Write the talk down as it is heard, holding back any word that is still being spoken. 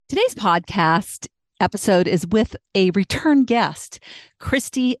Today's podcast episode is with a return guest.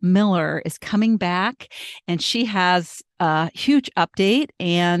 Christie Miller is coming back, and she has a huge update.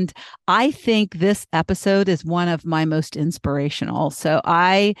 And I think this episode is one of my most inspirational. So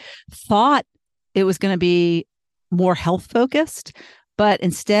I thought it was going to be more health focused, but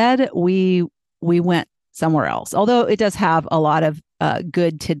instead we went somewhere else. Although it does have a lot of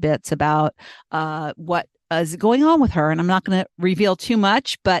good tidbits about what is going on with her. And I'm not going to reveal too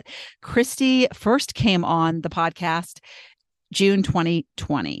much, but Christie first came on the podcast June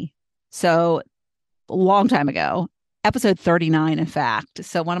 2020. So a long time ago, episode 39, in fact.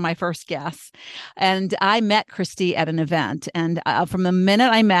 So one of my first guests. And I met Christie at an event. And from the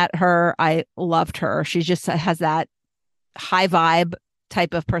minute I met her, I loved her. She just has that high vibe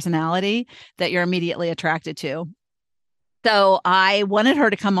type of personality that you're immediately attracted to. So I wanted her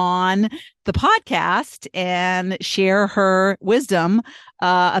to come on the podcast and share her wisdom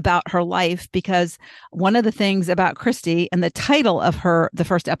about her life, because one of the things about Christie, and the title of the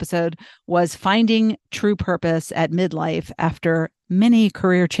first episode was Finding True Purpose at Midlife After Many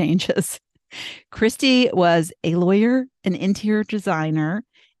Career Changes. Christie was a lawyer, an interior designer,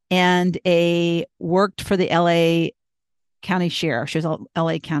 and worked for the LA County Sheriff. She was a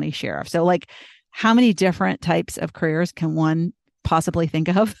LA County Sheriff. So how many different types of careers can one possibly think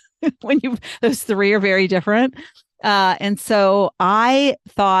of when those three are very different? And so I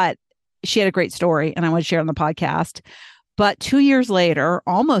thought she had a great story and I want to share on the podcast. But 2 years later,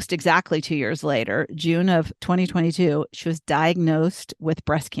 almost exactly 2 years later, June of 2022, she was diagnosed with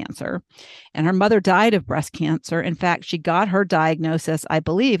breast cancer. And her mother died of breast cancer. In fact, she got her diagnosis, I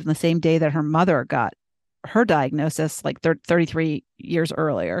believe, the same day that her mother got her diagnosis, 33 years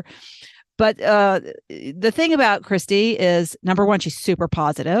earlier. But the thing about Christie is, number one, she's super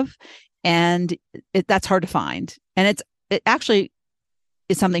positive, and that's hard to find. And it actually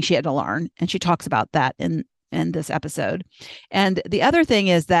is something she had to learn. And she talks about that in this episode. And the other thing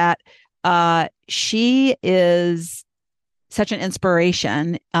is that she is such an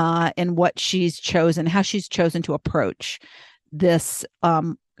inspiration in what she's chosen, how she's chosen to approach this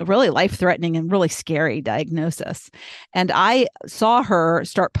really life-threatening and really scary diagnosis. And I saw her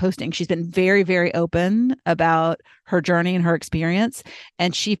start posting. She's been very, very open about her journey and her experience.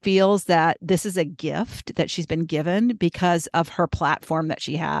 And she feels that this is a gift that she's been given because of her platform that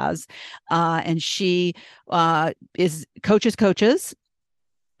she has. And she coaches coaches.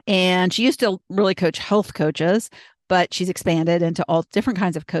 And she used to really coach health coaches, but she's expanded into all different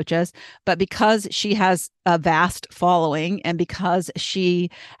kinds of coaches. But because she has a vast following, and because she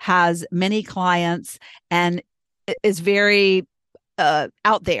has many clients and is very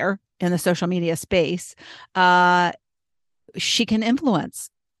out there in the social media space, she can influence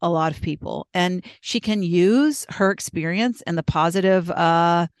a lot of people. And she can use her experience and the positive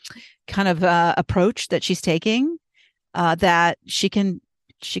approach that she's taking, that she can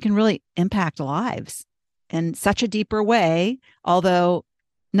really impact lives in such a deeper way, although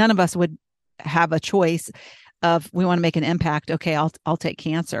none of us would have a choice of, we want to make an impact. Okay, I'll take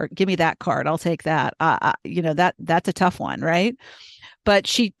cancer. Give me that card. I'll take that. That's a tough one, right? But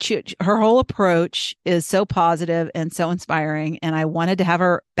her whole approach is so positive and so inspiring. And I wanted to have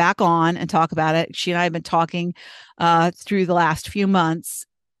her back on and talk about it. She and I have been talking through the last few months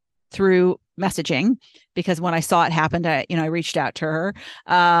through messaging, because when I saw it happen, I reached out to her.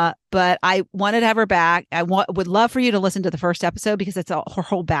 But I wanted to have her back. I would love for you to listen to the first episode, because it's her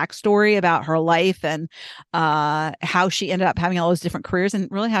whole backstory about her life and how she ended up having all those different careers, and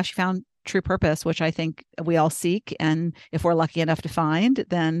really how she found true purpose, which I think we all seek. And if we're lucky enough to find,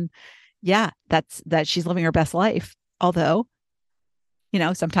 then that she's living her best life. Although,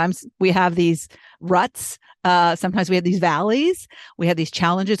 sometimes we have these ruts. Sometimes we have these valleys. We have these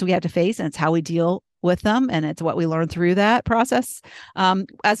challenges we have to face, and it's how we deal with them. And it's what we learn through that process.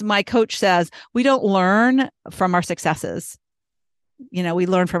 As my coach says, we don't learn from our successes. We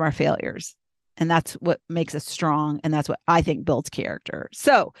learn from our failures. And that's what makes us strong. And that's what I think builds character.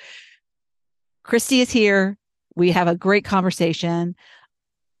 So Christie is here. We have a great conversation.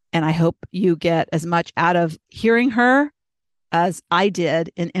 And I hope you get as much out of hearing her as I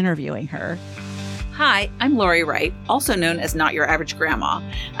did in interviewing her. Hi, I'm Lori Wright, also known as Not Your Average Grandma.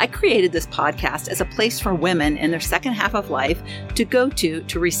 I created this podcast as a place for women in their second half of life to go to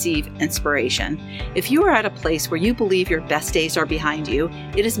receive inspiration. If you are at a place where you believe your best days are behind you,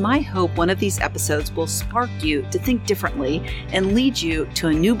 it is my hope one of these episodes will spark you to think differently and lead you to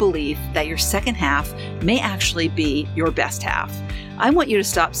a new belief that your second half may actually be your best half. I want you to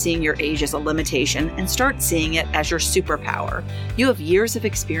stop seeing your age as a limitation and start seeing it as your superpower. You have years of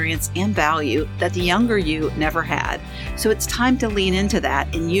experience and value that the younger you never had. So it's time to lean into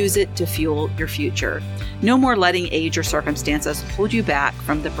that and use it to fuel your future. No more letting age or circumstances hold you back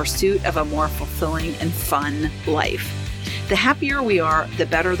from the pursuit of a more fulfilling and fun life. The happier we are, the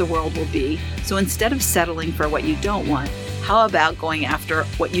better the world will be. So instead of settling for what you don't want, how about going after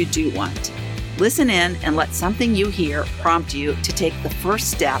what you do want? Listen in and let something you hear prompt you to take the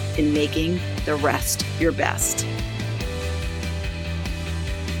first step in making the rest your best.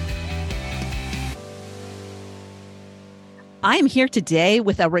 I am here today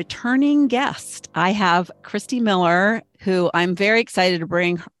with a returning guest. I have Christie Miller, who I'm very excited to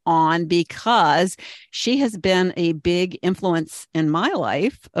bring on because she has been a big influence in my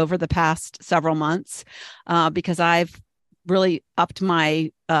life over the past several months, because I've really upped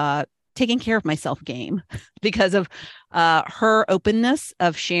my taking care of myself game because of her openness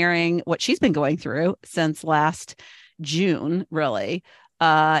of sharing what she's been going through since last June, really.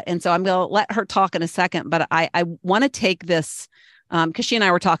 And so I'm going to let her talk in a second, but I want to take this because she and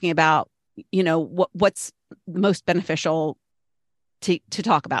I were talking about, what's most beneficial to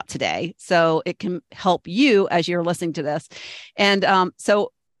talk about today. So it can help you as you're listening to this. And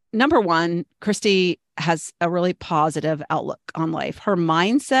so number one, Christie has a really positive outlook on life. Her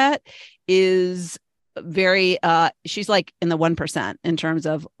mindset is very, she's like in the 1% in terms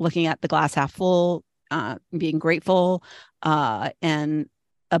of looking at the glass half full, being grateful, and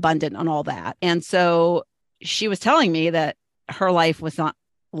abundant and all that. And so she was telling me that her life was not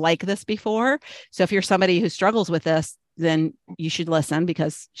like this before. So if you're somebody who struggles with this, then you should listen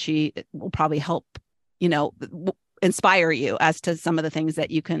because she will probably help, inspire you as to some of the things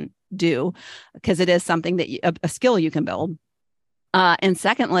that you can do, because it is something that a skill you can build. And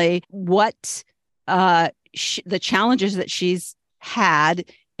secondly, what the challenges that she's had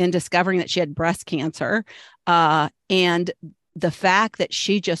in discovering that she had breast cancer, and the fact that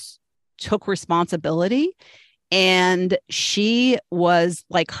she just took responsibility and she was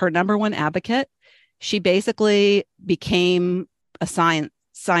like her number one advocate. She basically became a science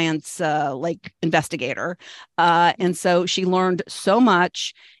like investigator. And so she learned so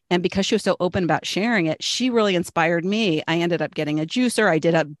much. And because she was so open about sharing it, she really inspired me. I ended up getting a juicer. I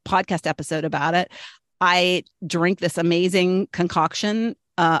did a podcast episode about it. I drink this amazing concoction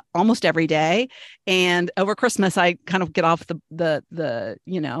almost every day. And over Christmas, I kind of get off the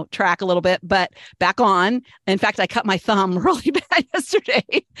track a little bit, but back on. In fact, I cut my thumb really bad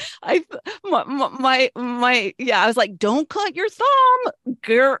yesterday. I was like, don't cut your thumb,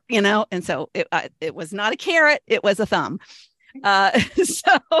 and so it was not a carrot. It was a thumb.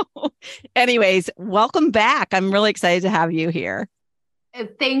 So anyways, welcome back. I'm really excited to have you here.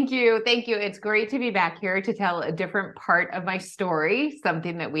 Thank you. Thank you. It's great to be back here to tell a different part of my story,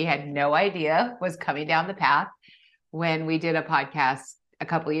 something that we had no idea was coming down the path when we did a podcast a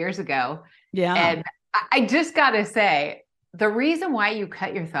couple of years ago. Yeah. And I just got to say, the reason why you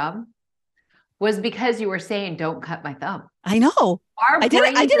cut your thumb was because you were saying, don't cut my thumb. I know. I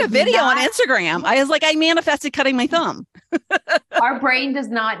did a video on Instagram. I was like, I manifested cutting my thumb. Our brain does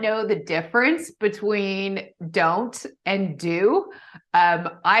not know the difference between don't and do.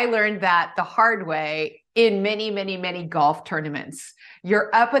 I learned that the hard way in many, many, many golf tournaments. You're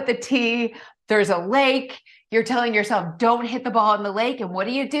up at the tee, there's a lake, you're telling yourself, don't hit the ball in the lake. And what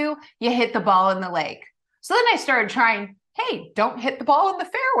do? You hit the ball in the lake. So then I started trying, hey, don't hit the ball in the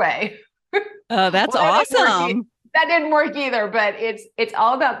fairway. Oh, that's awesome. That didn't work either, but it's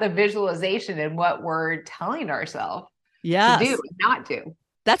all about the visualization and what we're telling ourselves to do and not do.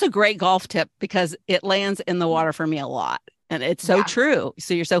 That's a great golf tip because it lands in the water for me a lot. And it's so true.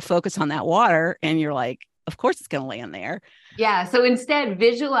 So you're so focused on that water and you're like, of course it's going to land there. Yeah. So instead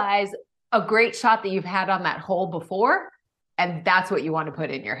visualize a great shot that you've had on that hole before. And that's what you want to put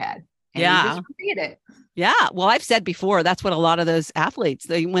in your head. And you just repeat it. Yeah. Well, I've said before, that's what a lot of those athletes,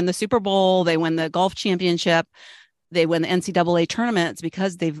 they win the Super Bowl, they win the golf championship, they win the NCAA tournaments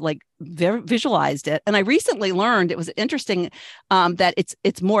because they've like visualized it. And I recently learned, it was interesting, that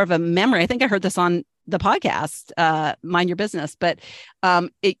it's more of a memory. I think I heard this on the podcast, Mind Your Business, but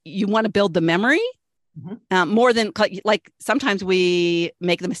you want to build the memory. Mm-hmm. More than like sometimes we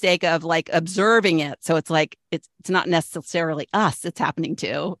make the mistake of like observing it. So it's like, it's not necessarily us it's happening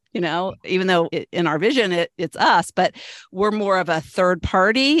to, even though in our vision, it's us, but we're more of a third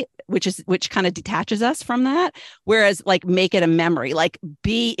party, which kind of detaches us from that. Whereas like make it a memory, like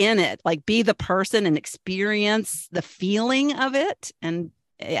be in it, like be the person and experience the feeling of it. And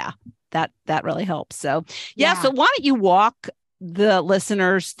that really helps. So, so why don't you walk the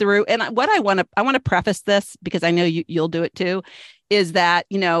listeners through, and what I want to preface this, because I know you'll do it too, is that,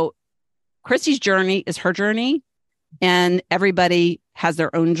 Christie's journey is her journey, and everybody has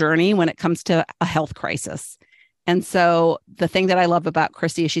their own journey when it comes to a health crisis. And so the thing that I love about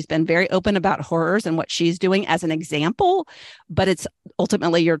Christie is she's been very open about hers and what she's doing as an example, but it's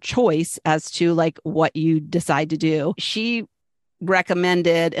ultimately your choice as to like what you decide to do. She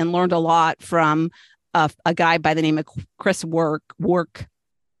recommended and learned a lot from a guy by the name of Chris Work.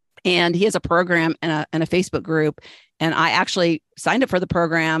 And he has a program and a Facebook group. And I actually signed up for the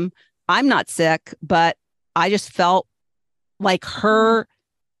program. I'm not sick, but I just felt like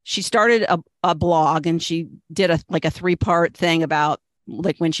she started a blog, and she did a 3-part thing about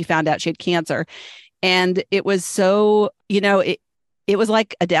like when she found out she had cancer. And it was so, it was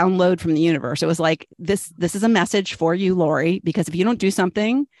like a download from the universe. It was like, this is a message for you, Lori, because if you don't do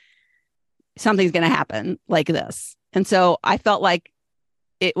something, something's going to happen like this. And so I felt like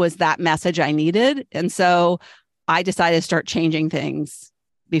it was that message I needed. And so I decided to start changing things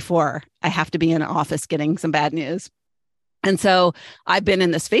before I have to be in an office getting some bad news. And so I've been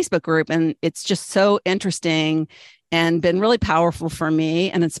in this Facebook group, and it's just so interesting and been really powerful for me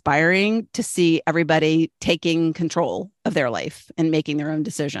and inspiring to see everybody taking control of their life and making their own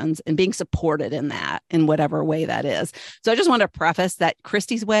decisions and being supported in that in whatever way that is. So I just want to preface that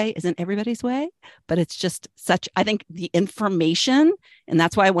Christie's way isn't everybody's way, but it's just I think the information, and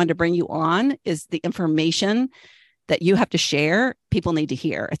that's why I wanted to bring you on, is the information that you have to share, people need to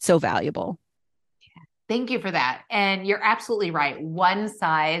hear. It's so valuable. Thank you for that. And you're absolutely right. One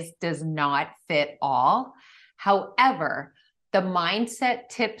size does not fit all. However, the mindset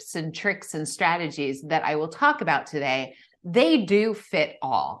tips and tricks and strategies that I will talk about today, they do fit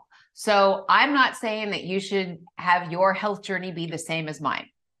all. So I'm not saying that you should have your health journey be the same as mine.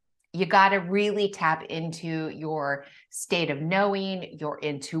 You got to really tap into your state of knowing, your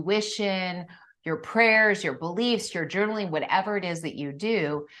intuition, your prayers, your beliefs, your journaling, whatever it is that you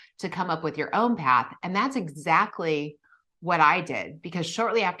do to come up with your own path. And that's exactly what I did, because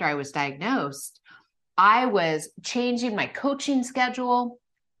shortly after I was diagnosed, I was changing my coaching schedule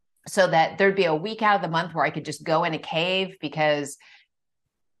so that there'd be a week out of the month where I could just go in a cave, because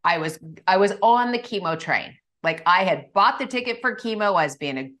I was on the chemo train. Like, I had bought the ticket for chemo. I was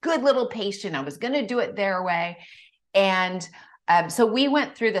being a good little patient. I was going to do it their way. And so we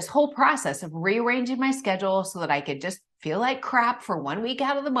went through this whole process of rearranging my schedule so that I could just feel like crap for 1 week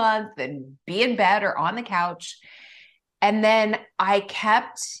out of the month and be in bed or on the couch. And then I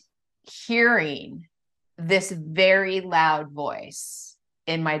kept hearing this very loud voice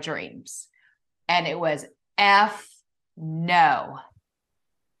in my dreams. And it was F no.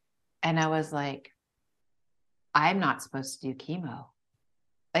 And I was like, I'm not supposed to do chemo.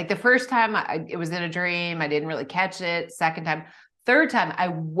 Like, the first time it was in a dream, I didn't really catch it. Second time, third time, I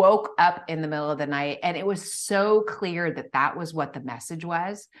woke up in the middle of the night, and it was so clear that that was what the message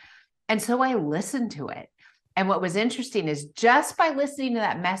was. And so I listened to it. And what was interesting is, just by listening to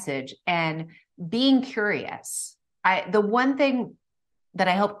that message and being curious, the one thing that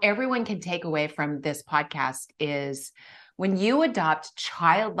I hope everyone can take away from this podcast is, when you adopt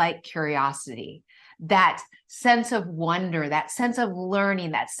childlike curiosity, that sense of wonder, that sense of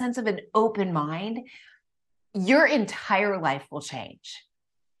learning, that sense of an open mind, your entire life will change.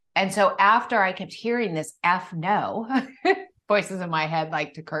 And so after I kept hearing this F no, voices in my head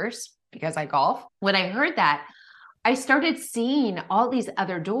like to curse because I golf. When I heard that, I started seeing all these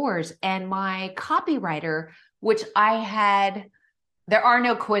other doors, and my copywriter, which there are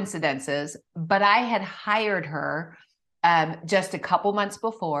no coincidences, but I had hired her just a couple months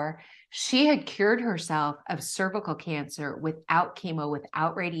before. She had cured herself of cervical cancer without chemo,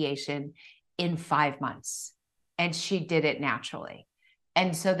 without radiation, in 5 months. And she did it naturally.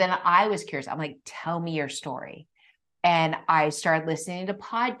 And so then I was curious. I'm like, tell me your story. And I started listening to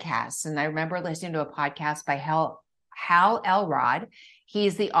podcasts. And I remember listening to a podcast by Hal Elrod.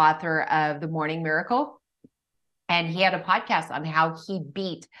 He's the author of The Morning Miracle. And he had a podcast on how he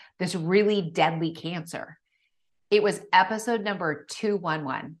beat this really deadly cancer. It was episode number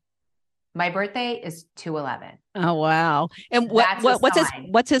 211. My birthday is 2/11. Oh, wow. And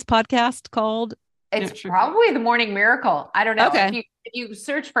what's his podcast called? It's probably The Morning Miracle. I don't know. Okay. If you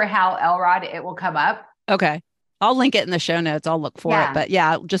search for Hal Elrod, it will come up. Okay. I'll link it in the show notes. I'll look for it. But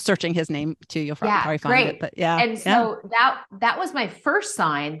yeah, just searching his name too, you'll probably find it. But yeah. And so that was my first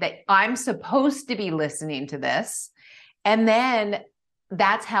sign that I'm supposed to be listening to this. And then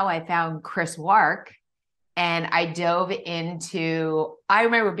that's how I found Chris Wark. And I dove into, I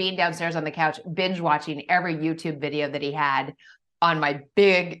remember being downstairs on the couch, binge watching every YouTube video that he had on my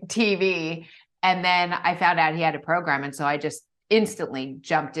big TV. And then I found out he had a program. And so I just instantly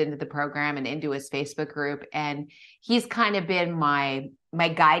jumped into the program and into his Facebook group. And he's kind of been my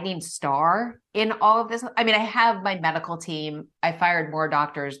guiding star in all of this. I mean, I have my medical team. I fired more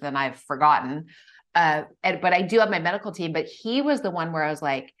doctors than I've forgotten. But I do have my medical team, but he was the one where I was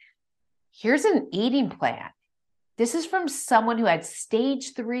like, here's an eating plan. This is from someone who had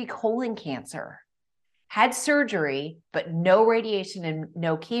stage 3 colon cancer, had surgery, but no radiation and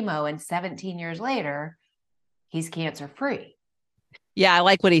no chemo. And 17 years later, he's cancer free. Yeah, I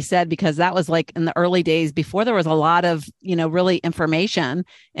like what he said, because that was like in the early days before there was a lot of, really information.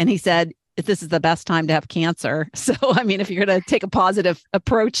 And he said, this is the best time to have cancer. So, I mean, if you're going to take a positive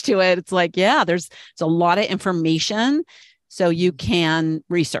approach to it, it's like, yeah, there's a lot of information so you can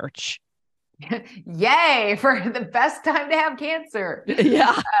research. Yay for the best time to have cancer.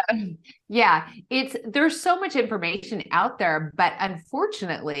 Yeah. Yeah. There's so much information out there, but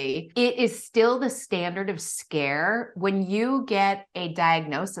unfortunately, it is still the standard of scare. When you get a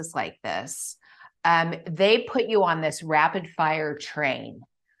diagnosis like this, they put you on this rapid fire train.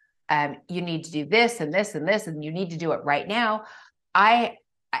 You need to do this and this and this, and you need to do it right now. I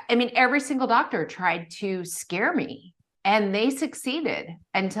mean, every single doctor tried to scare me. And they succeeded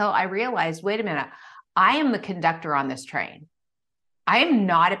until I realized, wait a minute, I am the conductor on this train. I am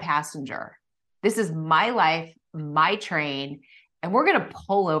not a passenger. This is my life, my train, and we're going to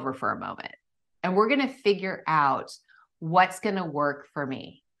pull over for a moment and we're going to figure out what's going to work for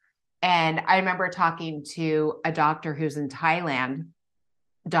me. And I remember talking to a doctor who's in Thailand,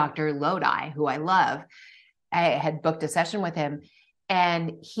 Dr. Lodi, who I love. I had booked a session with him,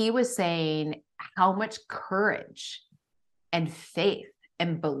 and he was saying how much courage and faith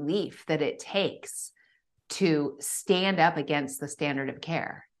and belief that it takes to stand up against the standard of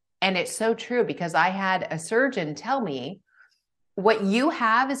care. And it's so true, because I had a surgeon tell me, what you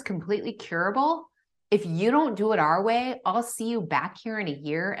have is completely curable. If you don't do it our way, I'll see you back here in a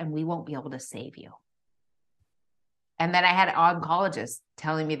year and we won't be able to save you. And then I had oncologists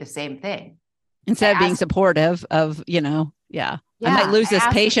telling me the same thing. Instead of being supportive of, I might lose this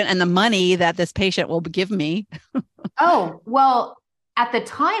patient and the money that this patient will give me. Oh, well, at the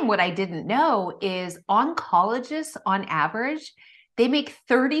time, what I didn't know is oncologists on average, they make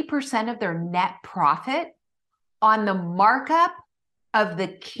 30% of their net profit on the markup of the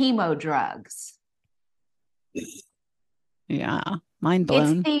chemo drugs. Yeah, mind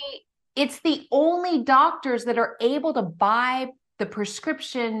blown. It's the only doctors that are able to buy the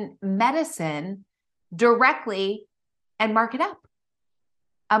prescription medicine directly and mark it up.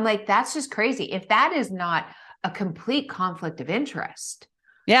 I'm like, that's just crazy. If that is not a complete conflict of interest.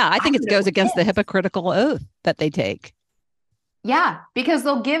 Yeah, I think it goes against the hypocritical oath that they take. Yeah, because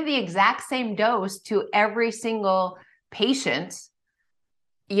they'll give the exact same dose to every single patient,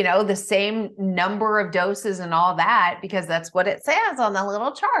 the same number of doses and all that, because that's what it says on the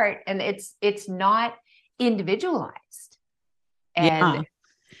little chart. And it's not individualized. And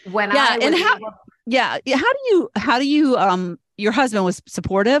how do you your husband was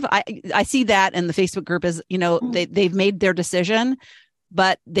supportive? I see that in the Facebook group is, they've made their decision,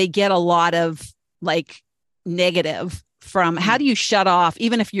 but they get a lot of like negative from, how do you shut off,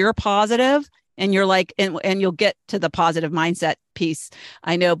 even if you're positive and you're like, and you'll get to the positive mindset piece,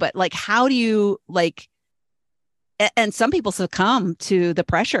 I know, but like, how do you and some people succumb to the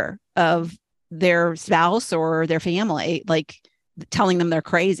pressure of their spouse or their family, like telling them they're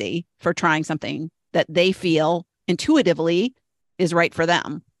crazy for trying something that they feel intuitively is right for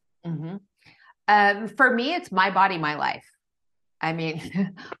them. Mm-hmm. For me, it's my body, my life. I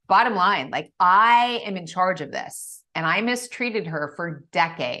mean, bottom line, like I am in charge of this, and I mistreated her for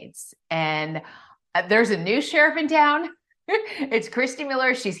decades. And there's a new sheriff in town. It's Christie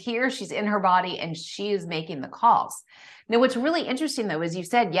Miller. She's here. She's in her body, and she is making the calls. Now, what's really interesting though, is you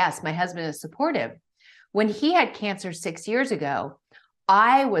said, yes, my husband is supportive. When he had cancer 6 years ago,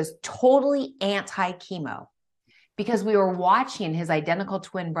 I was totally anti-chemo, because we were watching his identical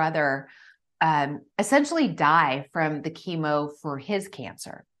twin brother essentially die from the chemo for his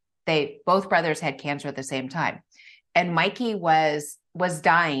cancer. Both brothers had cancer at the same time. And Mikey was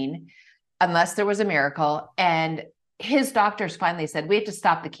dying unless there was a miracle. And his doctors finally said, we have to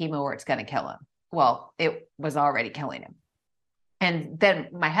stop the chemo or it's going to kill him. Well, it was already killing him. And then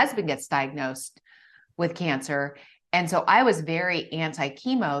my husband gets diagnosed with cancer. And so I was very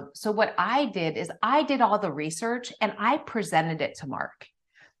anti-chemo. So what I did is I did all the research and I presented it to Mark.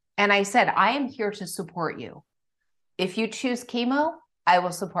 And I said, I am here to support you. If you choose chemo, I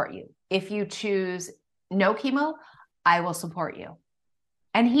will support you. If you choose no chemo, I will support you.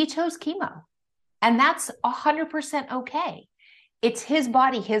 And he chose chemo. And that's 100% okay. It's his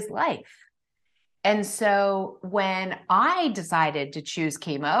body, his life. And so when I decided to choose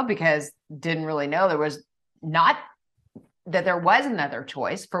chemo, because didn't really know there was another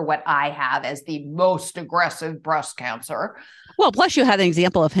choice for what I have as the most aggressive breast cancer. Well, plus you had an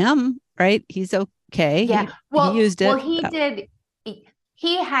example of him, right? He's okay. Yeah. He used it. He did.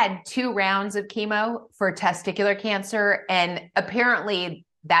 He had 2 rounds of chemo for testicular cancer. And apparently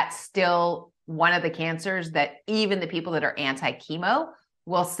that's still one of the cancers that even the people that are anti-chemo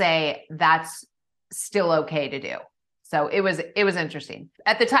will say that's still okay to do. So it was interesting.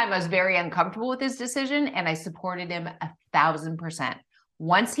 At the time, I was very uncomfortable with his decision and I supported him 1,000%.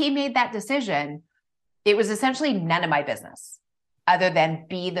 Once he made that decision, it was essentially none of my business other than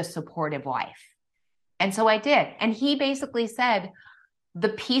be the supportive wife. And so I did. And he basically said, the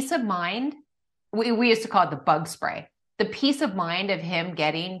peace of mind, we used to call it the bug spray. The peace of mind of him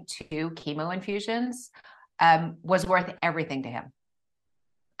getting 2 chemo infusions was worth everything to him.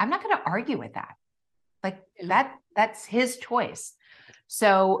 I'm not going to argue with that. Like that's his choice.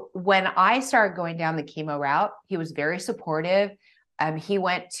 So when I started going down the chemo route, he was very supportive. He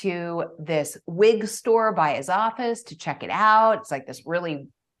went to this wig store by his office to check it out. It's like this really,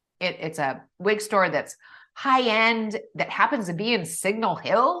 it's a wig store that's high end that happens to be in Signal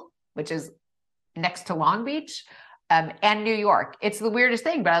Hill, which is next to Long Beach, and New York. It's the weirdest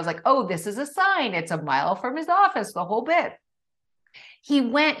thing, but I was like, oh, this is a sign. It's a mile from his office, the whole bit.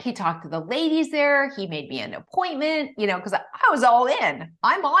 He talked to the ladies there. He made me an appointment, because I was all in.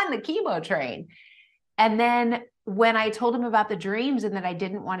 I'm on the chemo train. And then when I told him about the dreams and that I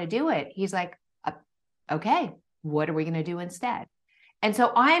didn't want to do it, he's like, okay, what are we going to do instead? And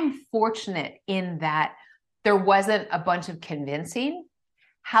so I'm fortunate in that there wasn't a bunch of convincing.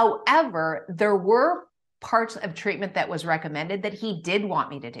 However, there were parts of treatment that was recommended that he did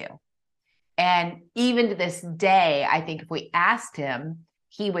want me to do. And even to this day, I think if we asked him,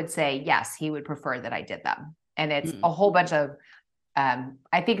 he would say, yes, he would prefer that I did them. And it's a whole bunch of,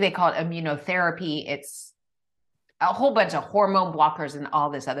 I think they call it immunotherapy. It's a whole bunch of hormone blockers and all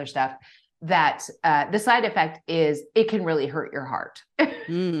this other stuff that the side effect is it can really hurt your heart.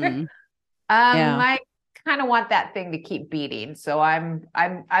 Yeah. I kind of want that thing to keep beating. So I'm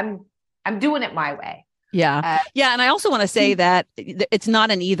doing it my way. Yeah. Yeah. And I also want to say that it's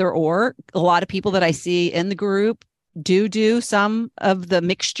not an either or. A lot of people that I see in the group do some of the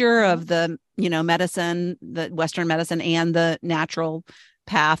mixture of the, medicine, the Western medicine and the natural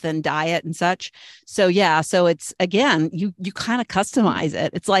path and diet and such. So, yeah. So it's, again, you kind of customize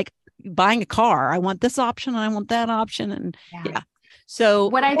it. It's like buying a car. I want this option and I want that option. And yeah. So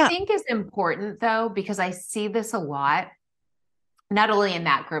what I think is important though, because I see this a lot, not only in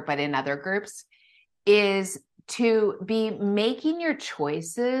that group, but in other groups, is to be making your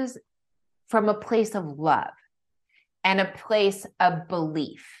choices from a place of love and a place of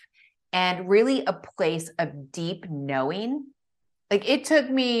belief and really a place of deep knowing. Like it took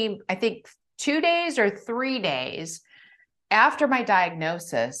me, I think 2 days or 3 days after my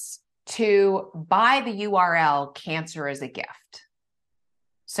diagnosis to buy the URL Cancer is a Gift.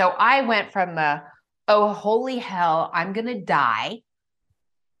 So I went from the, oh, holy hell, I'm going to die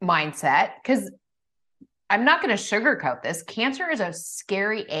mindset, because I'm not going to sugarcoat this. Cancer is a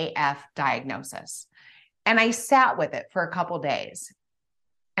scary AF diagnosis. And I sat with it for a couple of days.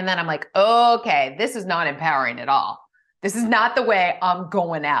 And then I'm like, okay, this is not empowering at all. This is not the way I'm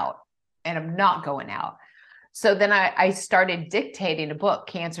going out. And I'm not going out. So then I started dictating a book,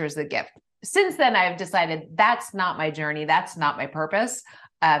 Cancer is the Gift. Since then, I've decided that's not my journey. That's not my purpose.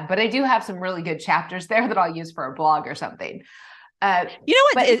 But I do have some really good chapters there that I'll use for a blog or something. I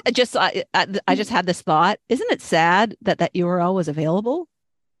just had this thought. Isn't it sad that URL was available?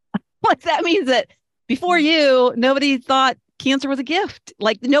 Like that means that before you, nobody thought cancer was a gift.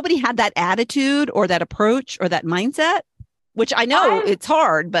 Like nobody had that attitude or that approach or that mindset, which I know it's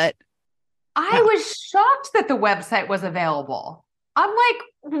hard, but I was shocked that the website was available. I'm like,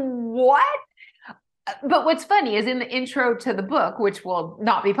 what? But what's funny is in the intro to the book, which will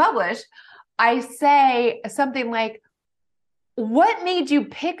not be published, I say something like, what made you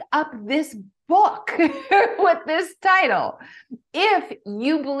pick up this book with this title? If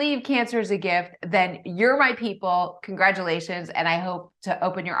you believe cancer is a gift, then you're my people. Congratulations. And I hope to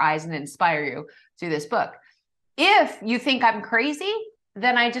open your eyes and inspire you through this book. If you think I'm crazy,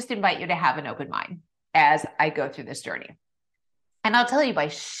 then I just invite you to have an open mind as I go through this journey. And I'll tell you, by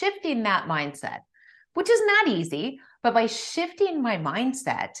shifting that mindset, which is not easy, but by shifting my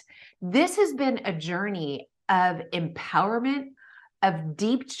mindset, this has been a journey of empowerment, of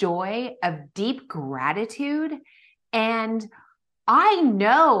deep joy, of deep gratitude. And I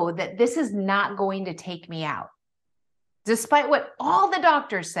know that this is not going to take me out. Despite what all the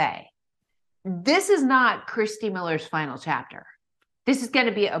doctors say, this is not Christie Miller's final chapter. This is going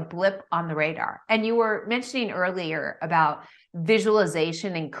to be a blip on the radar. And you were mentioning earlier about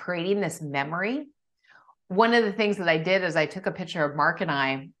visualization and creating this memory. One of the things that I did is I took a picture of Mark and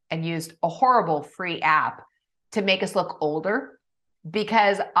I and used a horrible free app to make us look older,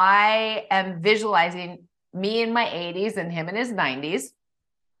 because I am visualizing me in my 80s and him in his 90s,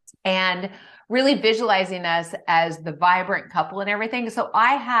 and really visualizing us as the vibrant couple and everything. So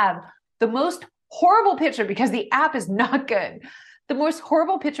I have the most horrible picture, because the app is not good, the most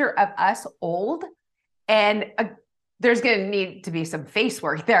horrible picture of us old. And there's going to need to be some face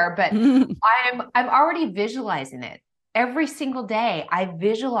work there, but I'm already visualizing it. Every single day I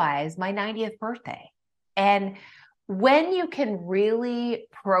visualize my 90th birthday. And when you can really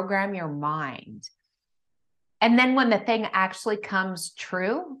program your mind, and then when the thing actually comes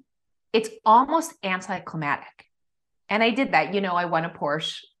true, it's almost anticlimactic. And I did that. I won a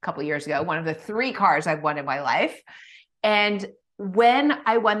Porsche a couple of years ago, one of the 3 cars I've won in my life. And when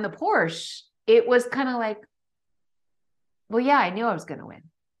I won the Porsche, it was kind of like, well, yeah, I knew I was going to win.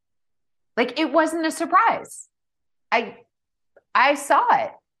 Like, it wasn't a surprise. I saw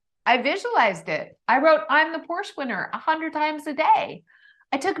it. I visualized it. I wrote, I'm the Porsche winner 100 times a day.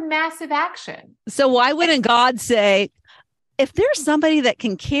 I took massive action. So why wouldn't God say, if there's somebody that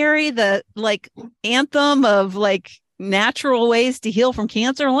can carry the anthem of natural ways to heal from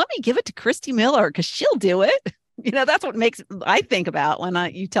cancer, let me give it to Christie Miller, because she'll do it. That's what I think about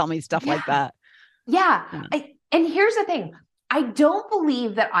when you tell me stuff like that. Yeah. And here's the thing. I don't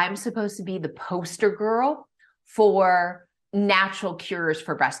believe that I'm supposed to be the poster girl for natural cures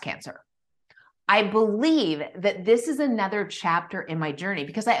for breast cancer. I believe that this is another chapter in my journey,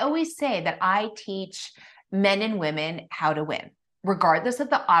 because I always say that I teach men and women how to win, regardless of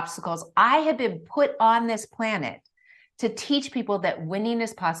the obstacles. I have been put on this planet to teach people that winning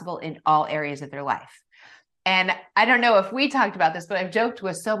is possible in all areas of their life. And I don't know if we talked about this, but I've joked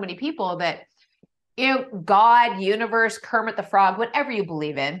with so many people that, God, universe, Kermit the Frog, whatever you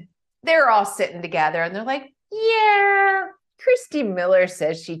believe in, they're all sitting together and they're like, yeah, Christie Miller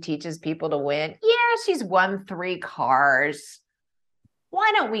says she teaches people to win. Yeah, she's won 3 cars.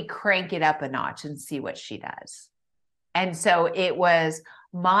 Why don't we crank it up a notch and see what she does? And so it was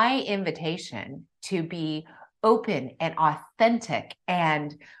my invitation to be open and authentic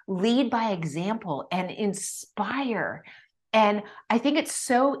and lead by example and inspire. And I think it's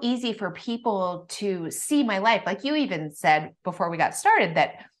so easy for people to see my life. Like you even said before we got started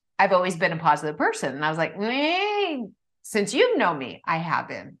that I've always been a positive person. And I was like, since you've known me, I have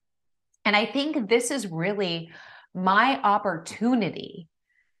been. And I think this is really my opportunity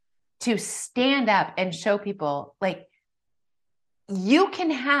to stand up and show people, you can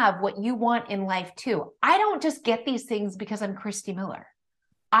have what you want in life too. I don't just get these things because I'm Christie Miller.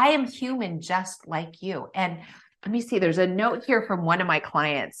 I am human just like you. And let me see, there's a note here from one of my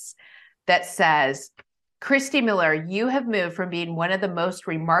clients that says, Christie Miller, you have moved from being one of the most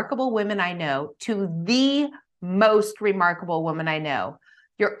remarkable women I know to the most remarkable woman I know.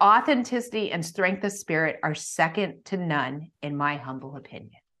 Your authenticity and strength of spirit are second to none, in my humble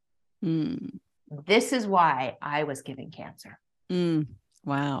opinion. This is why I was given cancer.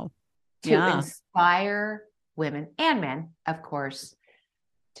 Wow. To inspire women and men, of course,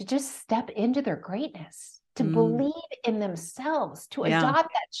 to just step into their greatness, to believe in themselves, to adopt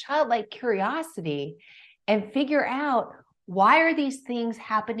that childlike curiosity and figure out, why are these things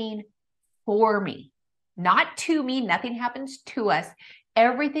happening for me? Not to me. Nothing happens to us.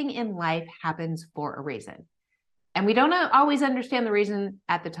 Everything in life happens for a reason. And we don't always understand the reason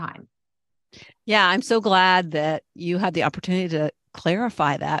at the time. Yeah, I'm so glad that you had the opportunity to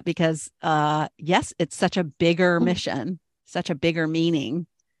clarify that, because yes, it's such a bigger mission, such a bigger meaning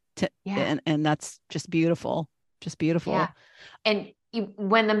and that's just beautiful. Just beautiful. Yeah. And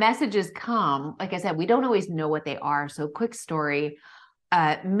when the messages come, like I said, we don't always know what they are. So quick story,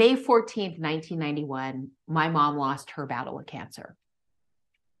 May 14th, 1991, my mom lost her battle with cancer.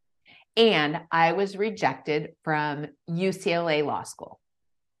 And I was rejected from UCLA Law School.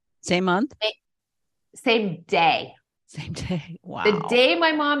 Same month? Same day. Same day. Wow. The day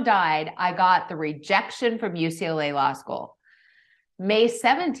my mom died, I got the rejection from UCLA Law School. May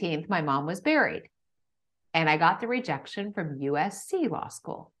 17th, my mom was buried. And I got the rejection from USC Law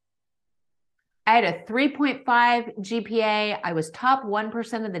School. I had a 3.5 GPA. I was top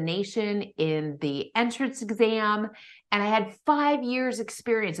 1% of the nation in the entrance exam. And I had 5 years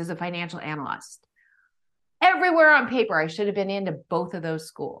experience as a financial analyst. Everywhere on paper, I should have been into both of those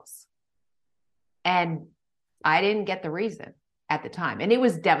schools. And I didn't get the reason at the time. And it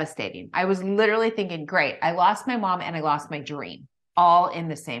was devastating. I was literally thinking, great, I lost my mom and I lost my dream all in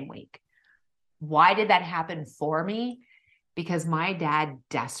the same week. Why did that happen for me? Because my dad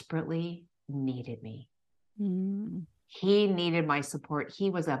desperately needed me. Mm. He needed my support. He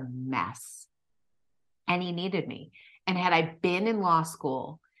was a mess and he needed me. And had I been in law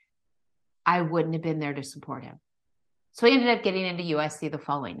school, I wouldn't have been there to support him. So I ended up getting into USC the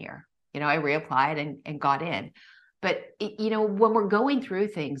following year. I reapplied and got in. But, when we're going through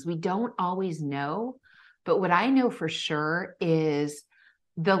things, we don't always know. But what I know for sure is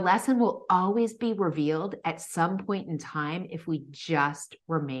the lesson will always be revealed at some point in time if we just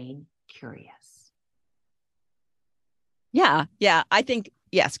remain curious. Yeah. Yeah. I think,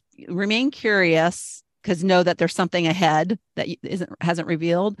 yes, remain curious, because know that there's something ahead that hasn't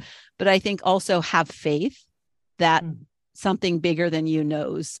revealed. But I think also have faith that something bigger than you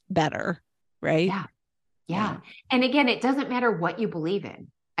knows better. Right. Yeah. Yeah. And again, it doesn't matter what you believe in.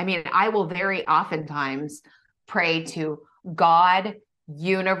 I mean, I will very oftentimes pray to God,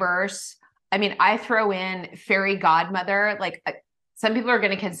 universe. I mean, I throw in fairy godmother. Like some people are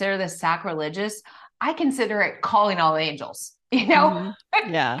going to consider this sacrilegious. I consider it calling all angels,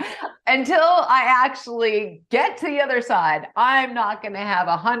 Mm-hmm. Yeah. Until I actually get to the other side, I'm not going to have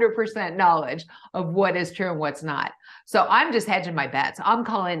 100% knowledge of what is true and what's not. So I'm just hedging my bets. I'm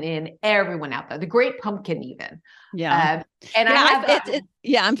calling in everyone out there, the great pumpkin even. Yeah. And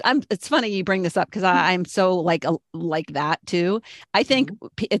yeah, I have I'm it's funny you bring this up, because I'm so like that too. I think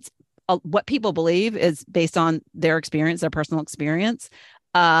it's what people believe is based on their experience, their personal experience.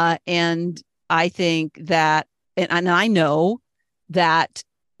 And I think that, and I know that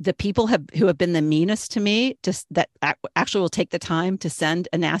the people who have been the meanest to me, that actually will take the time to send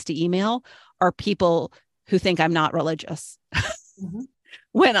a nasty email, are people who think I'm not religious.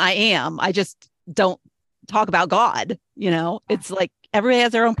 When I am. I just don't talk about God. It's like everybody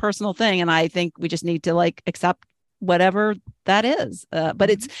has their own personal thing. And I think we just need to like accept whatever that is. But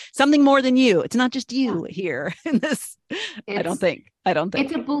it's something more than you. It's not just you here in this. I don't think.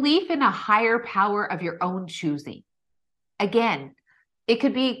 It's a belief in a higher power of your own choosing. Again, it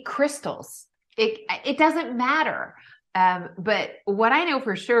could be crystals. It doesn't matter. But what I know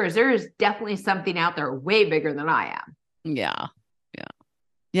for sure is there is definitely something out there way bigger than I am. Yeah. Yeah.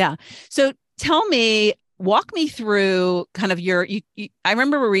 Yeah. So walk me through kind of I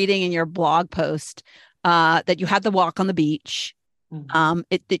remember reading in your blog post that you had the walk on the beach.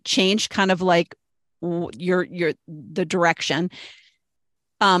 It changed kind of like the direction.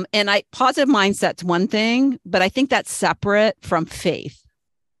 And positive mindset's one thing, but I think that's separate from faith,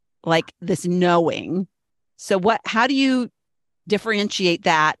 like this knowing. So how do you differentiate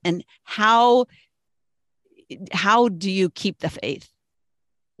that, and how do you keep the faith?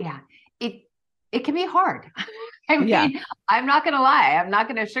 Yeah, it can be hard. I mean, I'm not going to lie. I'm not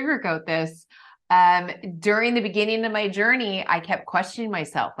going to sugarcoat this. During the beginning of my journey, I kept questioning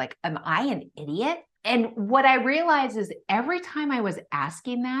myself, like, am I an idiot? And what I realized is every time I was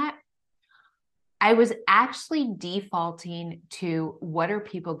asking that, I was actually defaulting to what are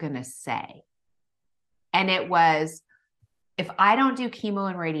people going to say? And it was, if I don't do chemo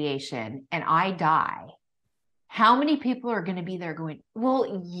and radiation and I die, how many people are going to be there going,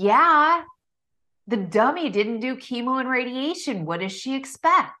 well, yeah, the dummy didn't do chemo and radiation. What does she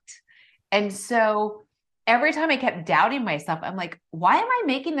expect? And so every time I kept doubting myself, I'm like, why am I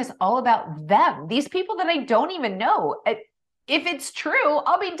making this all about them? These people that I don't even know. If it's true,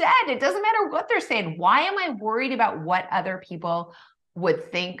 I'll be dead. It doesn't matter what they're saying. Why am I worried about what other people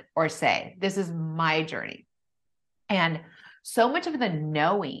would think or say? This is my journey. And so much of the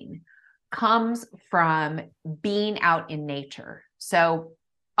knowing comes from being out in nature. So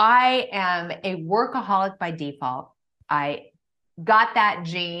I am a workaholic by default. I got that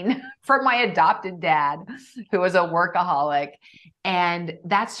gene from my adopted dad, who was a workaholic. And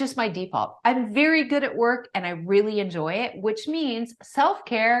that's just my default. I'm very good at work and I really enjoy it, which means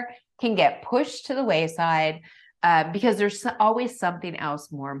self-care can get pushed to the wayside because there's always something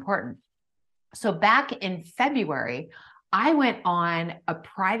else more important. So back in February, I went on a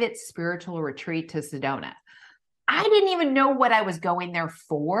private spiritual retreat to Sedona. I didn't even know what I was going there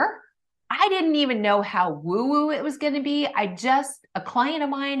for. I didn't even know how woo-woo it was going to be. A client of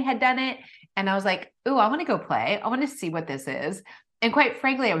mine had done it. And I was like, ooh, I want to go play. I want to see what this is. And quite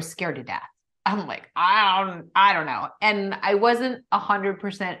frankly, I was scared to death. I'm like, I don't know. And I wasn't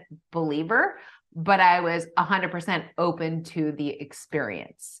 100% believer, but I was 100% open to the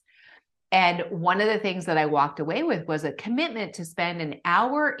experience. And one of the things that I walked away with was a commitment to spend an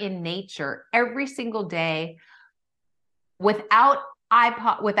hour in nature every single day without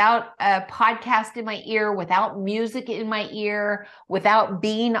without a podcast in my ear, without music in my ear, without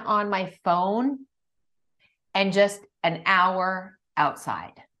being on my phone, and just an hour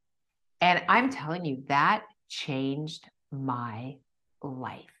outside. And I'm telling you, that changed my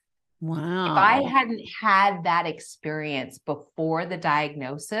life. If I Wow. hadn't had that experience before the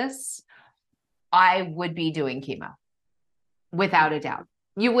diagnosis, I would be doing chemo without a doubt.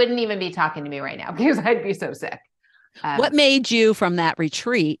 You wouldn't even be talking to me right now because I'd be so sick. What made you from that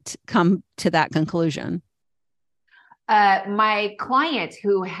retreat come to that conclusion? My client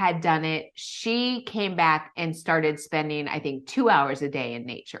who had done it, she came back and started spending, I think, 2 hours a day in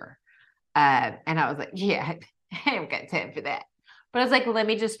nature. And I was like, yeah, I haven't got time for that. But I was like, let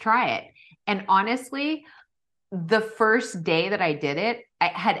me just try it. And honestly, the first day that I did it, I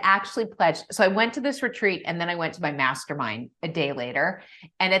had actually pledged. So I went to this retreat and then I went to my mastermind a day later.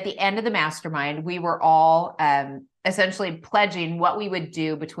 And at the end of the mastermind, we were all essentially pledging what we would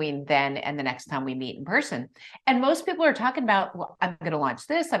do between then and the next time we meet in person. And most people are talking about, well, I'm going to launch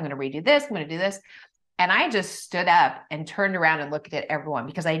this. I'm going to redo this. I'm going to do this. And I just stood up and turned around and looked at everyone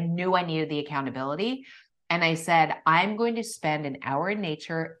because I knew I needed the accountability. And I said, I'm going to spend an hour in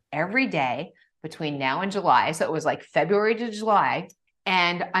nature every day between now and July. So it was like February to July.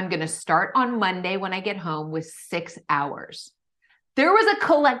 And I'm going to start on Monday when I get home with 6 hours. There was a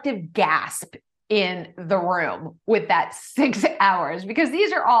collective gasp in the room with that 6 hours because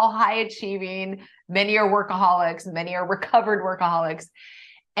these are all high achieving. Many are workaholics, many are recovered workaholics.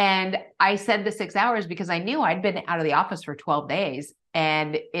 And I said the 6 hours because I knew I'd been out of the office for 12 days.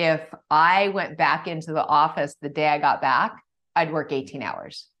 And if I went back into the office the day I got back, I'd work 18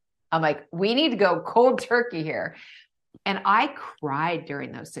 hours. I'm like, we need to go cold turkey here. And I cried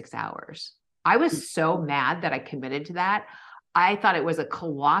during those 6 hours. I was so mad that I committed to that. I thought it was a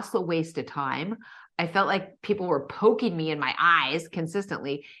colossal waste of time. I felt like people were poking me in my eyes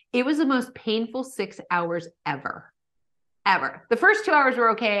consistently. It was the most painful 6 hours ever. The first 2 hours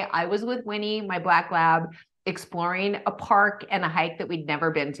were okay. I was with Winnie, my black lab, exploring a park and a hike that we'd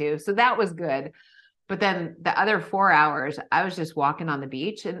never been to. So that was good. But then the other 4 hours, I was just walking on the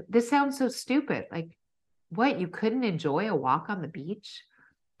beach. And this sounds so stupid. Like, what? You couldn't enjoy a walk on the beach?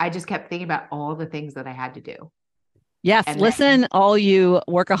 I just kept thinking about all the things that I had to do. Yes. And listen, all you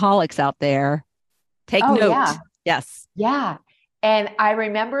workaholics out there, take note. Yeah. Yes. Yeah. And I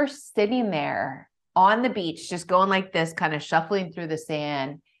remember sitting there on the beach, just going like this, kind of shuffling through the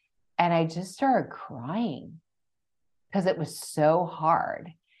sand. And I just started crying because it was so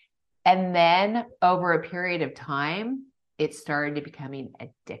hard. And then over a period of time, it started to becoming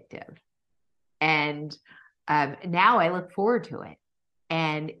addictive. And now I look forward to it.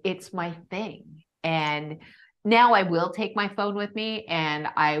 And it's my thing. And now I will take my phone with me and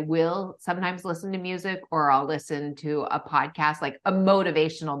I will sometimes listen to music or I'll listen to a podcast, like a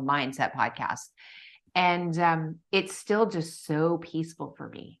motivational mindset podcast. And it's still just so peaceful for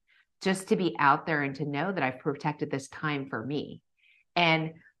me just to be out there and to know that I've protected this time for me.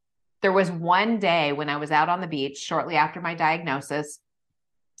 And there was one day when I was out on the beach shortly after my diagnosis,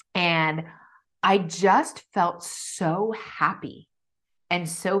 and I just felt so happy and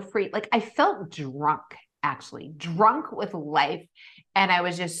so free. Like I felt drunk, actually drunk with life. And I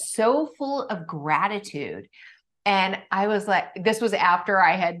was just so full of gratitude. And I was like, this was after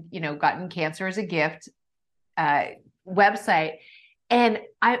I had, gotten cancer as a gift website. And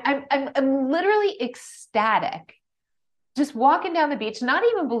I'm literally ecstatic, just walking down the beach, not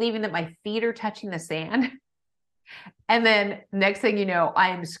even believing that my feet are touching the sand. And then next thing you know, I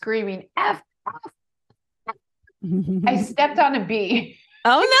am screaming, F. I stepped on a bee.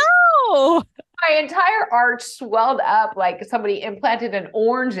 Oh, no. My entire arch swelled up like somebody implanted an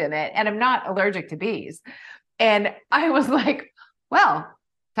orange in it. And I'm not allergic to bees. And I was like, well,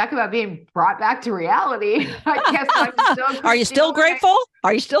 talk about being brought back to reality. I guess I'm still. Are you still grateful?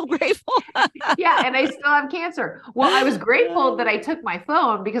 Are you still grateful? Yeah. And I still have cancer. Well, I was grateful that I took my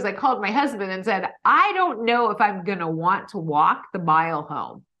phone because I called my husband and said, I don't know if I'm going to want to walk the mile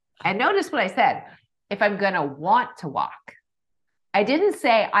home. And notice what I said, if I'm going to want to walk. I didn't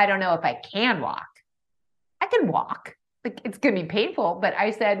say, I don't know if I can walk. I can walk. Like, it's going to be painful. But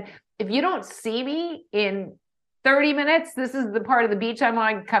I said, if you don't see me in 30 minutes, this is the part of the beach I'm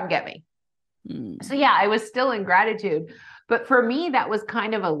on, come get me. So yeah, I was still in gratitude. But for me, that was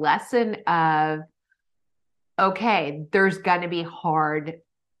kind of a lesson of, okay, there's going to be hard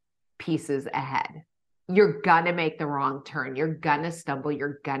pieces ahead. You're going to make the wrong turn. You're going to stumble.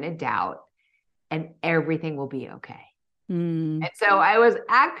 You're going to doubt. And everything will be okay. And so I was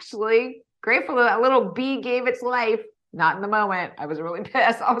actually grateful that that little bee gave its life. Not in the moment. I was really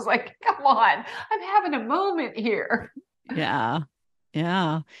pissed. I was like, come on, I'm having a moment here. Yeah.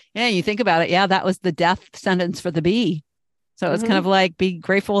 You think about it. Yeah. That was the death sentence for the bee. So it's kind of like, be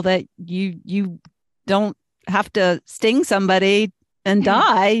grateful that you don't have to sting somebody and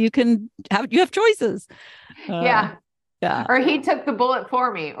die, you have choices. Yeah. Yeah. Or he took the bullet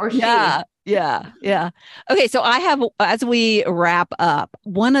for me, or Yeah. she. Yeah. Yeah. Okay. So I have, as we wrap up,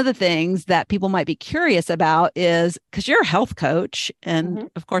 one of the things that people might be curious about is because you're a health coach. And Mhm.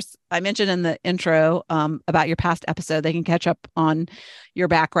 of course, I mentioned in the intro about your past episode, they can catch up on your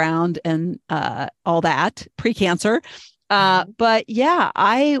background and all that pre-cancer. But yeah,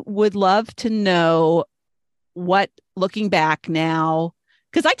 I would love to know what, looking back now,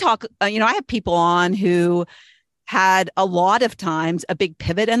 because I talk, I have people on who had a lot of times a big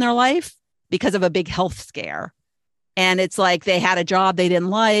pivot in their life because of a big health scare. And it's like they had a job they didn't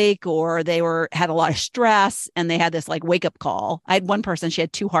like, or they had a lot of stress, and they had this like wake up call. I had one person, she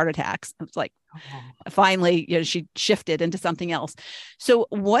had 2 heart attacks. It was like, finally, she shifted into something else. So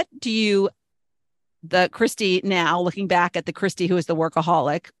what do you, the Christie now, looking back at the Christie who is the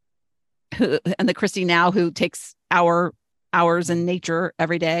workaholic, and the Christie now who takes hours in nature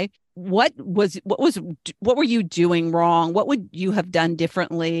every day, what were you doing wrong? What would you have done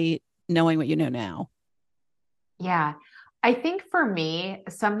differently knowing what you know now? Yeah. I think for me,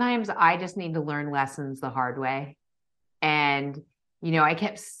 sometimes I just need to learn lessons the hard way. And, I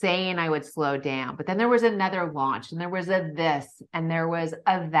kept saying I would slow down, but then there was another launch and there was a this and there was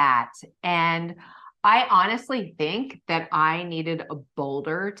a that. And I honestly think that I needed a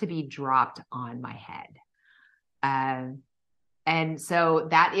boulder to be dropped on my head. And so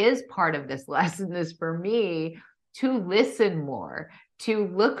that is part of this lesson, is for me to listen more, to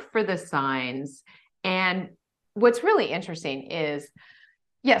look for the signs. And what's really interesting is,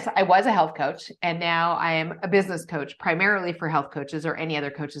 yes, I was a health coach, and now I am a business coach, primarily for health coaches or any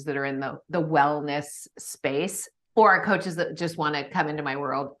other coaches that are in the wellness space, or coaches that just want to come into my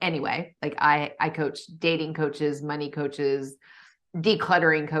world anyway. Like I coach dating coaches, money coaches,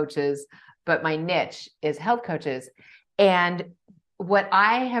 decluttering coaches, but my niche is health coaches. And what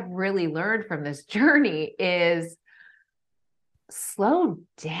I have really learned from this journey is slow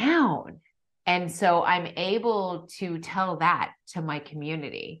down. And so I'm able to tell that to my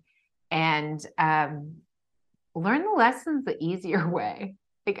community and learn the lessons the easier way.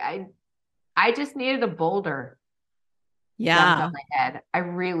 Like I just needed a boulder dumped on my head. I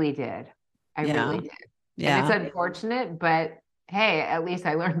really did. I really did. Yeah. And it's unfortunate, but hey, at least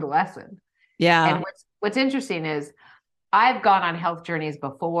I learned the lesson. Yeah. And what's interesting is I've gone on health journeys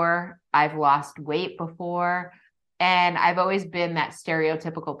before. I've lost weight before. And I've always been that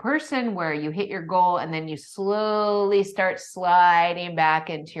stereotypical person where you hit your goal and then you slowly start sliding back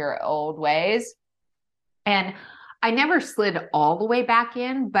into your old ways. And I never slid all the way back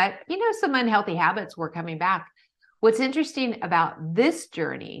in, but some unhealthy habits were coming back. What's interesting about this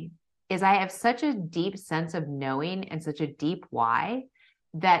journey is I have such a deep sense of knowing and such a deep why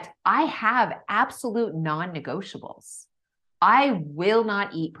that I have absolute non-negotiables. I will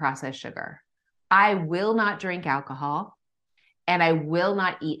not eat processed sugar. I will not drink alcohol, and I will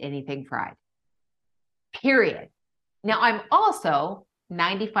not eat anything fried. Period. Now, I'm also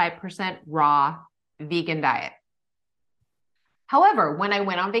 95% raw vegan diet. However, when I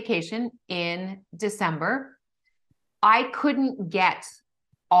went on vacation in December, I couldn't get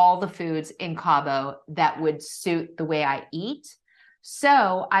all the foods in Cabo that would suit the way I eat.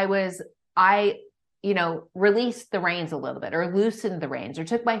 So I released the reins a little bit, or loosened the reins, or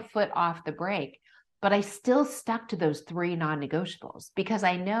took my foot off the brake. But I still stuck to those 3 non-negotiables because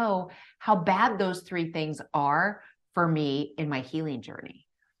I know how bad those 3 things are for me in my healing journey.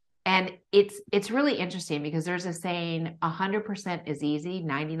 And it's really interesting because there's a saying, 100% is easy,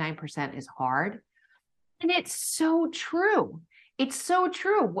 99% is hard. And it's so true. It's so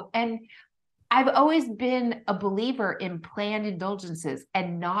true. And I've always been a believer in planned indulgences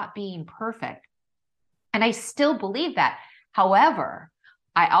and not being perfect. And I still believe that. However,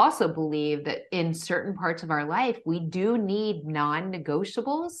 I also believe that in certain parts of our life, we do need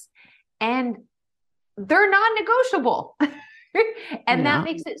non-negotiables, and they're non-negotiable. And that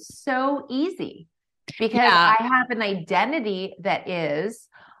makes it so easy because I have an identity that is,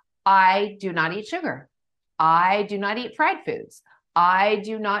 I do not eat sugar. I do not eat fried foods. I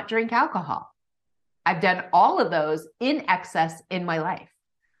do not drink alcohol. I've done all of those in excess in my life.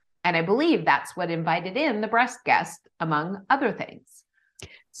 And I believe that's what invited in the breast guest, among other things.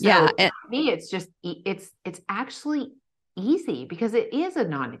 So for me, it's actually easy because it is a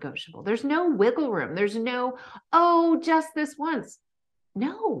non-negotiable. There's no wiggle room. There's no, just this once.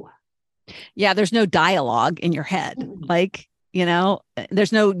 No. Yeah. There's no dialogue in your head. Like,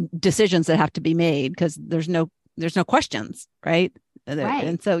 there's no decisions that have to be made because there's no questions. Right. Right.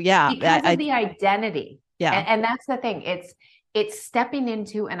 And so, because of the identity. Yeah. And that's the thing. It's stepping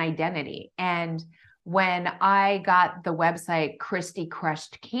into an identity. And when I got the website Christie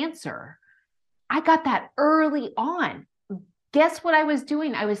Crushed Cancer, I got that early on. Guess what I was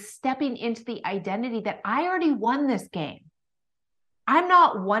doing? I was stepping into the identity that I already won this game. I'm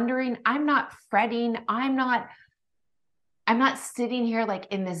not wondering, I'm not fretting, I'm not sitting here like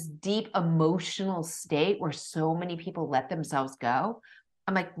in this deep emotional state where so many people let themselves go.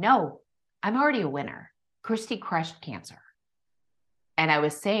 I'm like, no, I'm already a winner. Christie crushed cancer. And I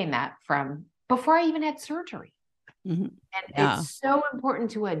was saying that from before I even had surgery. Mm-hmm. And Yeah. it's so important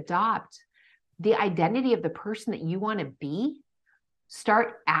to adopt the identity of the person that you want to be,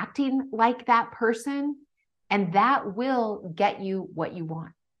 start acting like that person, and that will get you what you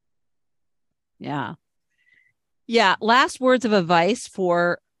want. Yeah. Yeah. Last words of advice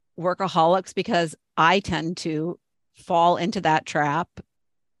for workaholics, because I tend to fall into that trap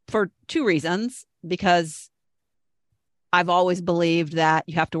for two reasons. Because I've always believed that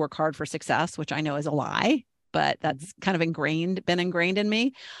you have to work hard for success, which I know is a lie, but that's kind of been ingrained in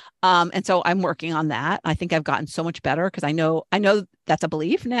me. And so I'm working on that. I think I've gotten so much better because I know that's a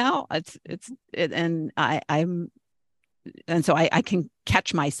belief now. And so I can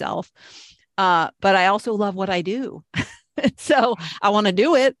catch myself. But I also love what I do. So I want to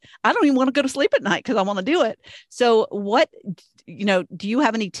do it. I don't even want to go to sleep at night because I want to do it. So do you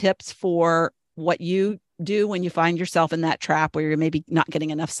have any tips for what you do when you find yourself in that trap where you're maybe not getting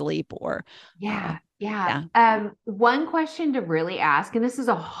enough sleep or? Yeah. Yeah. One question to really ask, and this is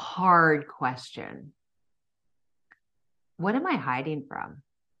a hard question. What am I hiding from?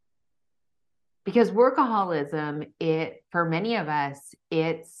 Because workaholism, for many of us,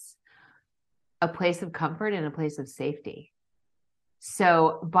 it's a place of comfort and a place of safety.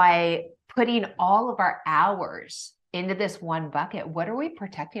 So by putting all of our hours into this one bucket, what are we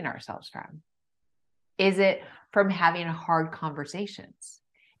protecting ourselves from? Is it from having hard conversations?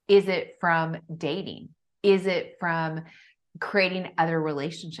 Is it from dating? Is it from creating other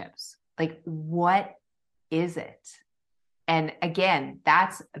relationships? Like, what is it? And again,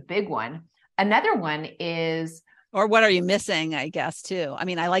 that's a big one. Another one is, or what are you missing, I guess, too. I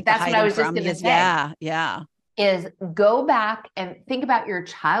mean, I like that's the what I was hiding just from going to is, say. yeah. Is go back and think about your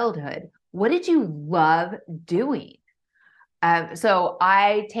childhood. What did you love doing? So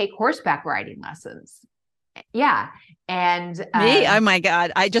I take horseback riding lessons. Yeah. And me, oh my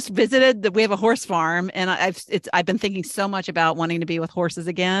God, I just visited we have a horse farm, and I've been thinking so much about wanting to be with horses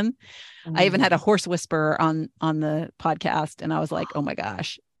again. I even had a horse whisperer on the podcast, and I was like, oh my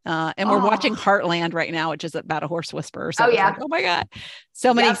gosh. And we're watching Heartland right now, which is about a horse whisperer. So it's like, oh my God,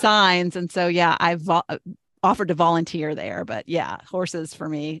 so many signs. And so, yeah, I've offered to volunteer there, but yeah, horses for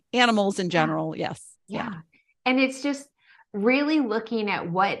me, animals in general. Yes. Yeah. And it's just really looking at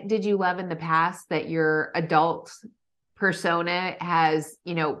what did you love in the past that your adult persona has,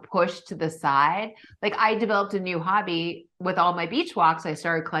 pushed to the side. Like I developed a new hobby with all my beach walks. I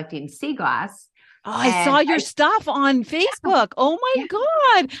started collecting sea glass. Oh, I saw your stuff on Facebook. Oh my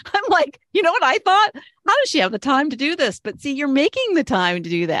God. I'm like, you know what I thought? How does she have the time to do this? But see, you're making the time to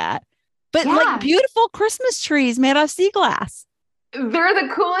do that. But like beautiful Christmas trees made out of sea glass. They're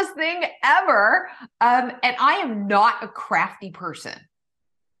the coolest thing ever. And I am not a crafty person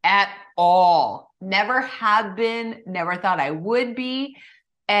at all. Never have been, never thought I would be.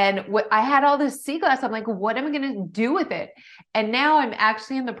 And I had all this sea glass. I'm like, what am I going to do with it? And now I'm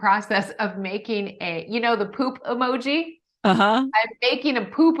actually in the process of making the poop emoji. I'm making a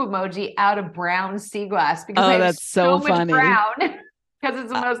poop emoji out of brown sea glass because I have that's so much funny. brown because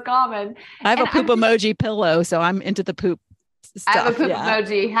it's the most common. I have a poop emoji pillow, so I'm into the poop stuff. I have a poop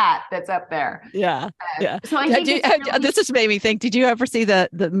emoji hat that's up there. Yeah. So I think this just made me think, did you ever see the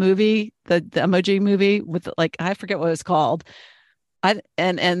movie, the emoji movie with I forget what it was called. And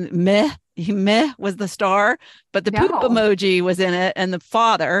Meh was the star, but the poop emoji was in it and the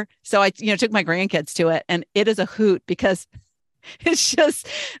father. So I, took my grandkids to it, and it is a hoot because it's just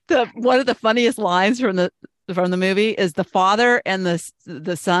one of the funniest lines from the movie is the father and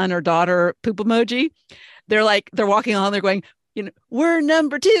the son or daughter poop emoji. They're walking on, they're going, we're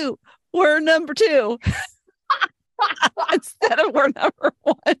number two. Instead of we're number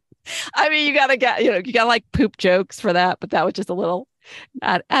one. I mean, you gotta like poop jokes for that, but that was just a little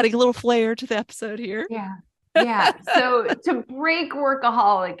adding a little flair to the episode here. Yeah. So to break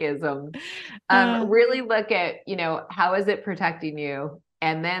workaholism, really look at, how is it protecting you?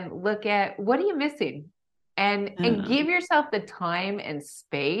 And then look at what are you missing? And give yourself the time and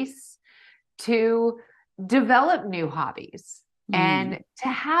space to develop new hobbies and to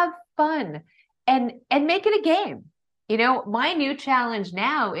have fun and make it a game. My new challenge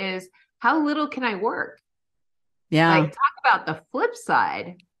now is how little can I work? Yeah. Talk about the flip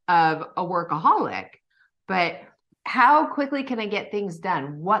side. of a workaholic, but how quickly can I get things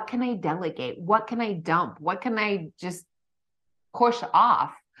done? What can I delegate? What can I dump? What can I just push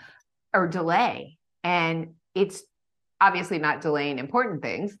off or delay? And it's obviously not delaying important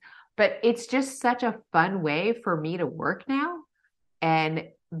things, but it's just such a fun way for me to work now and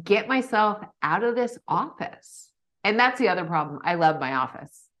get myself out of this office. And that's the other problem. I love my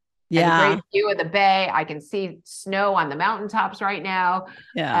office. Yeah. And the great view of the bay. I can see snow on the mountaintops right now.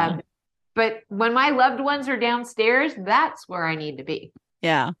 Yeah. But when my loved ones are downstairs, that's where I need to be.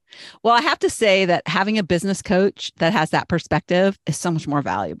 Yeah. Well, I have to say that having a business coach that has that perspective is so much more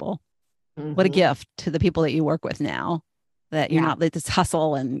valuable. Mm-hmm. What a gift to the people that you work with now, that you're not like this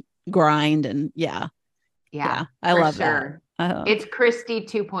hustle and grind. And I love that. It's Christie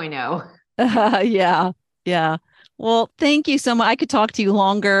 2.0. Yeah. Well, thank you so much. I could talk to you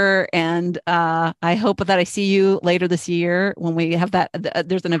longer, and I hope that I see you later this year when we have that.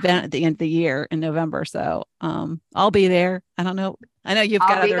 There's an event at the end of the year in November, so I'll be there. I don't know. I know you've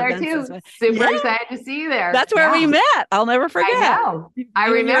got other events too. Super excited to see you there. That's where we met. I'll never forget. I know. I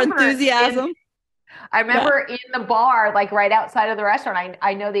remember your enthusiasm. I remember in the bar, like right outside of the restaurant.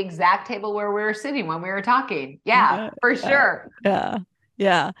 I know the exact table where we were sitting when we were talking. Yeah, for sure.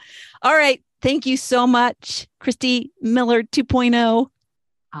 Yeah. All right. Thank you so much, Christie Miller 2.0.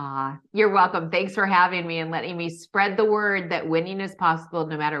 You're welcome. Thanks for having me and letting me spread the word that winning is possible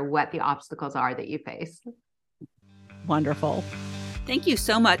no matter what the obstacles are that you face. Wonderful. Thank you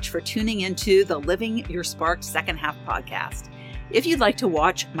so much for tuning into the Living Your Spark Second Half podcast. If you'd like to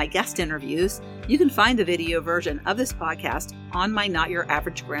watch my guest interviews, you can find the video version of this podcast on my Not Your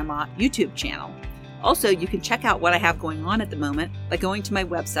Average Grandma YouTube channel. Also, you can check out what I have going on at the moment by going to my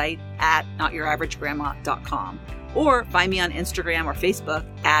website at notyouraverage.grandma.com or find me on Instagram or Facebook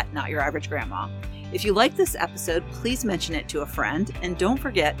at notyouraverage.grandma. If you like this episode, please mention it to a friend, and don't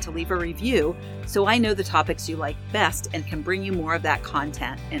forget to leave a review so I know the topics you like best and can bring you more of that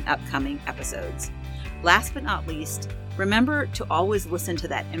content in upcoming episodes. Last but not least, remember to always listen to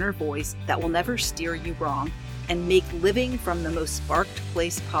that inner voice that will never steer you wrong, and make living from the most sparked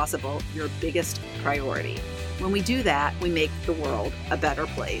place possible your biggest priority. When we do that, we make the world a better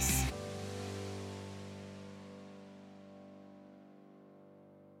place.